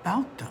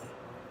about them?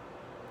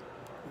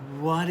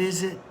 What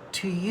is it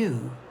to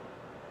you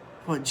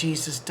what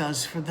Jesus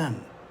does for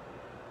them?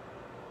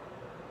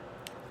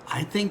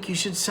 I think you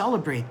should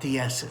celebrate the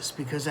yeses,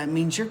 because that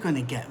means you're going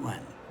to get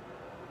one.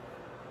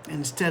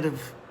 Instead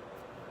of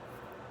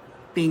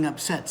being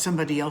upset,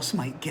 somebody else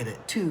might get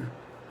it too.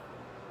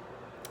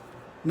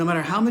 No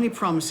matter how many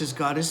promises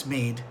God has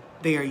made,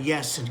 they are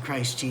yes in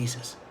Christ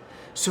Jesus.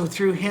 So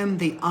through him,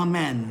 the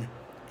Amen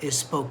is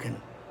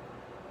spoken.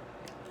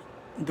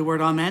 The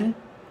word Amen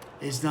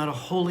is not a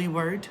holy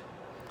word.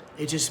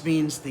 It just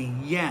means the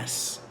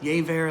yes,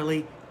 yea,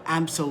 verily,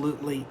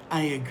 absolutely,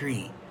 I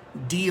agree.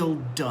 Deal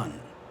done.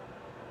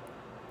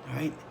 All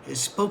right? Is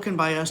spoken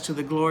by us to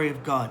the glory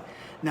of God.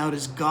 Now it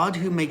is God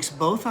who makes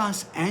both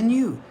us and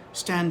you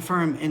stand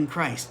firm in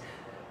Christ.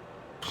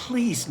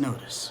 Please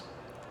notice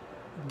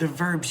the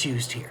verbs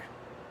used here.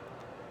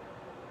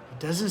 It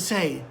doesn't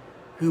say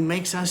who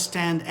makes us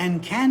stand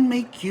and can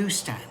make you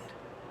stand.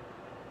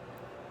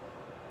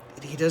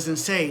 He doesn't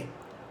say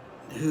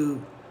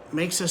who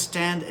makes us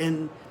stand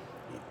and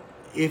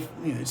if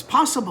it's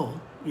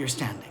possible you're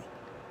standing.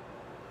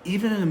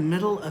 Even in the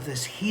middle of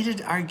this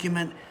heated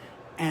argument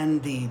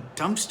and the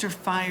dumpster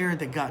fire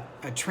that got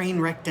a train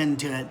wrecked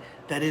into it,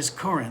 that is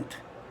Corinth,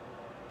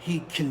 he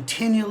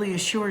continually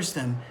assures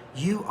them,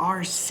 you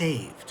are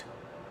saved.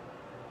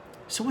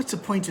 So what's the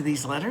point of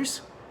these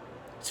letters?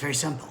 It's very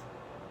simple.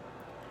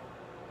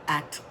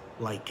 Act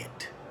like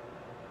it.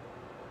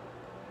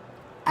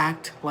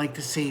 Act like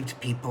the saved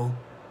people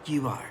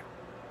you are.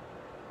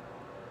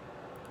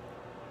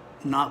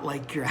 Not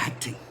like you're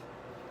acting.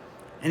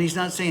 And he's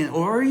not saying,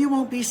 or you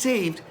won't be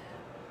saved.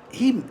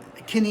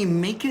 Can he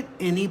make it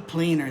any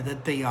plainer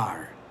that they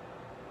are?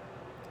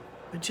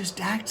 But just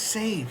act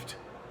saved.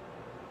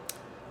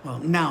 Well,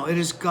 now it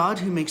is God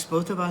who makes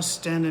both of us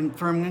stand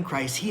firm in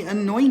Christ. He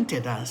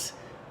anointed us,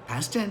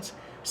 past tense,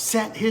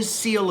 set his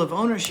seal of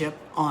ownership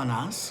on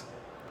us,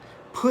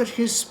 put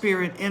his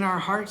spirit in our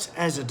hearts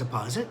as a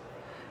deposit,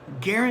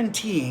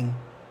 guaranteeing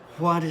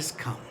what is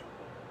come,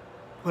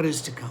 what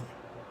is to come.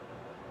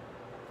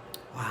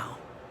 Wow.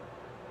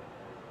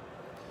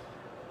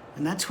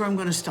 And that's where I'm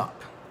going to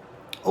stop.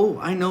 Oh,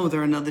 I know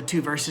there are another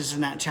 2 verses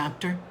in that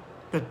chapter,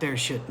 but there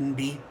shouldn't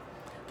be.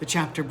 The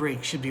chapter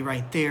break should be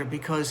right there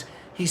because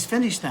he's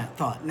finished that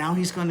thought. Now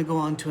he's going to go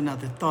on to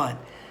another thought.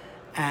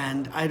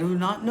 And I do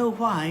not know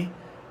why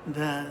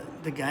the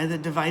guy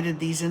that divided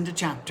these into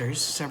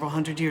chapters several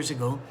hundred years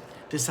ago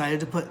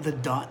decided to put the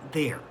dot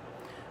there.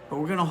 But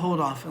we're going to hold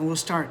off and we'll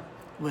start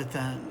with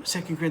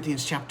 2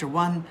 Corinthians chapter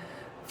 1,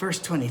 verse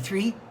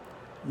 23,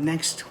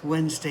 next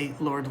Wednesday,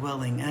 Lord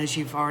willing. As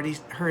you've already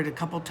heard a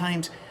couple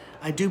times,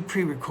 I do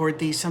pre-record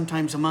these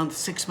sometimes a month,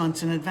 6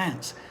 months in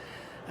advance.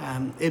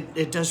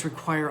 It does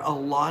require a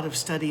lot of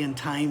study and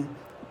time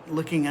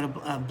looking at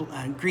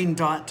a green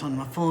dot on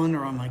my phone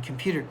or on my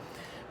computer.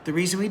 The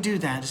reason we do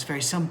that is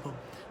very simple.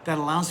 That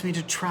allows me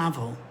to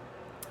travel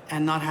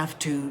and not have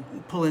to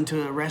pull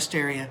into a rest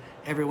area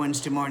every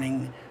Wednesday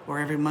morning or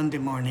every Monday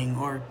morning,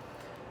 or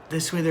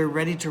this way they're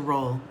ready to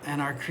roll.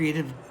 And our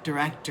creative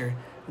director,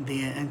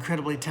 the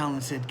incredibly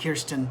talented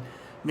Kirsten,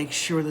 makes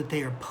sure that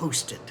they are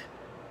posted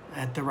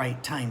at the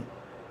right time.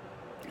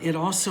 It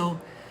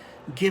also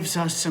gives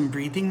us some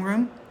breathing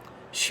room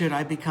should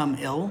I become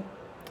ill.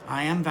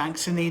 I am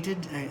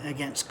vaccinated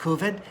against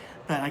COVID,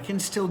 but I can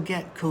still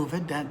get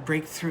COVID.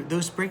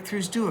 Those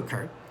breakthroughs do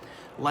occur.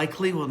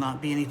 Likely will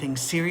not be anything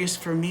serious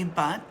for me,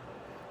 but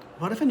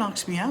what if it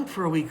knocks me out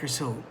for a week or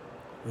so?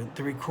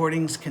 The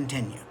recordings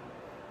continue.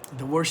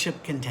 The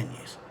worship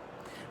continues.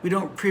 We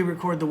don't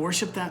pre-record the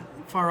worship that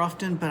far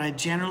often, but I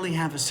generally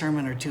have a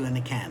sermon or 2 in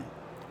the can,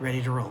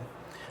 ready to roll.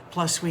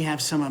 Plus, we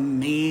have some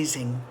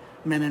amazing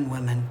men and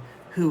women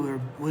who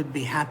would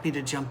be happy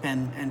to jump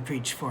in and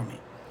preach for me.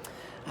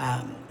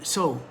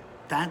 So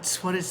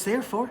that's what it's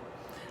there for.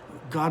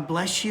 God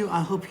bless you.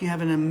 I hope you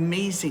have an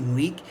amazing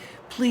week.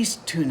 Please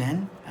tune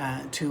in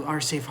to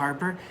Our Safe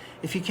Harbor.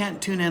 If you can't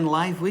tune in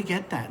live, we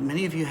get that.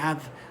 Many of you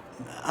have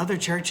other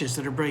churches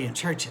that are brilliant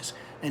churches,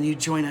 and you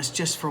join us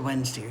just for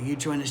Wednesday, or you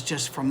join us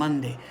just for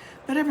Monday.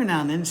 But every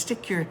now and then,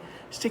 stick your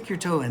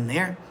toe in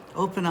there.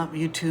 Open up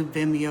YouTube,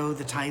 Vimeo,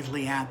 the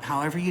Tithely app,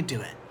 however you do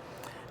it,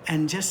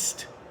 and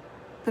just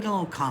put a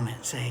little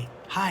comment. Say,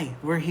 hi,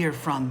 we're here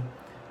from...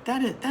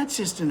 That's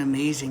just an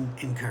amazing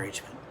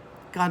encouragement.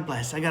 God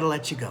bless. I got to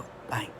let you go. Bye.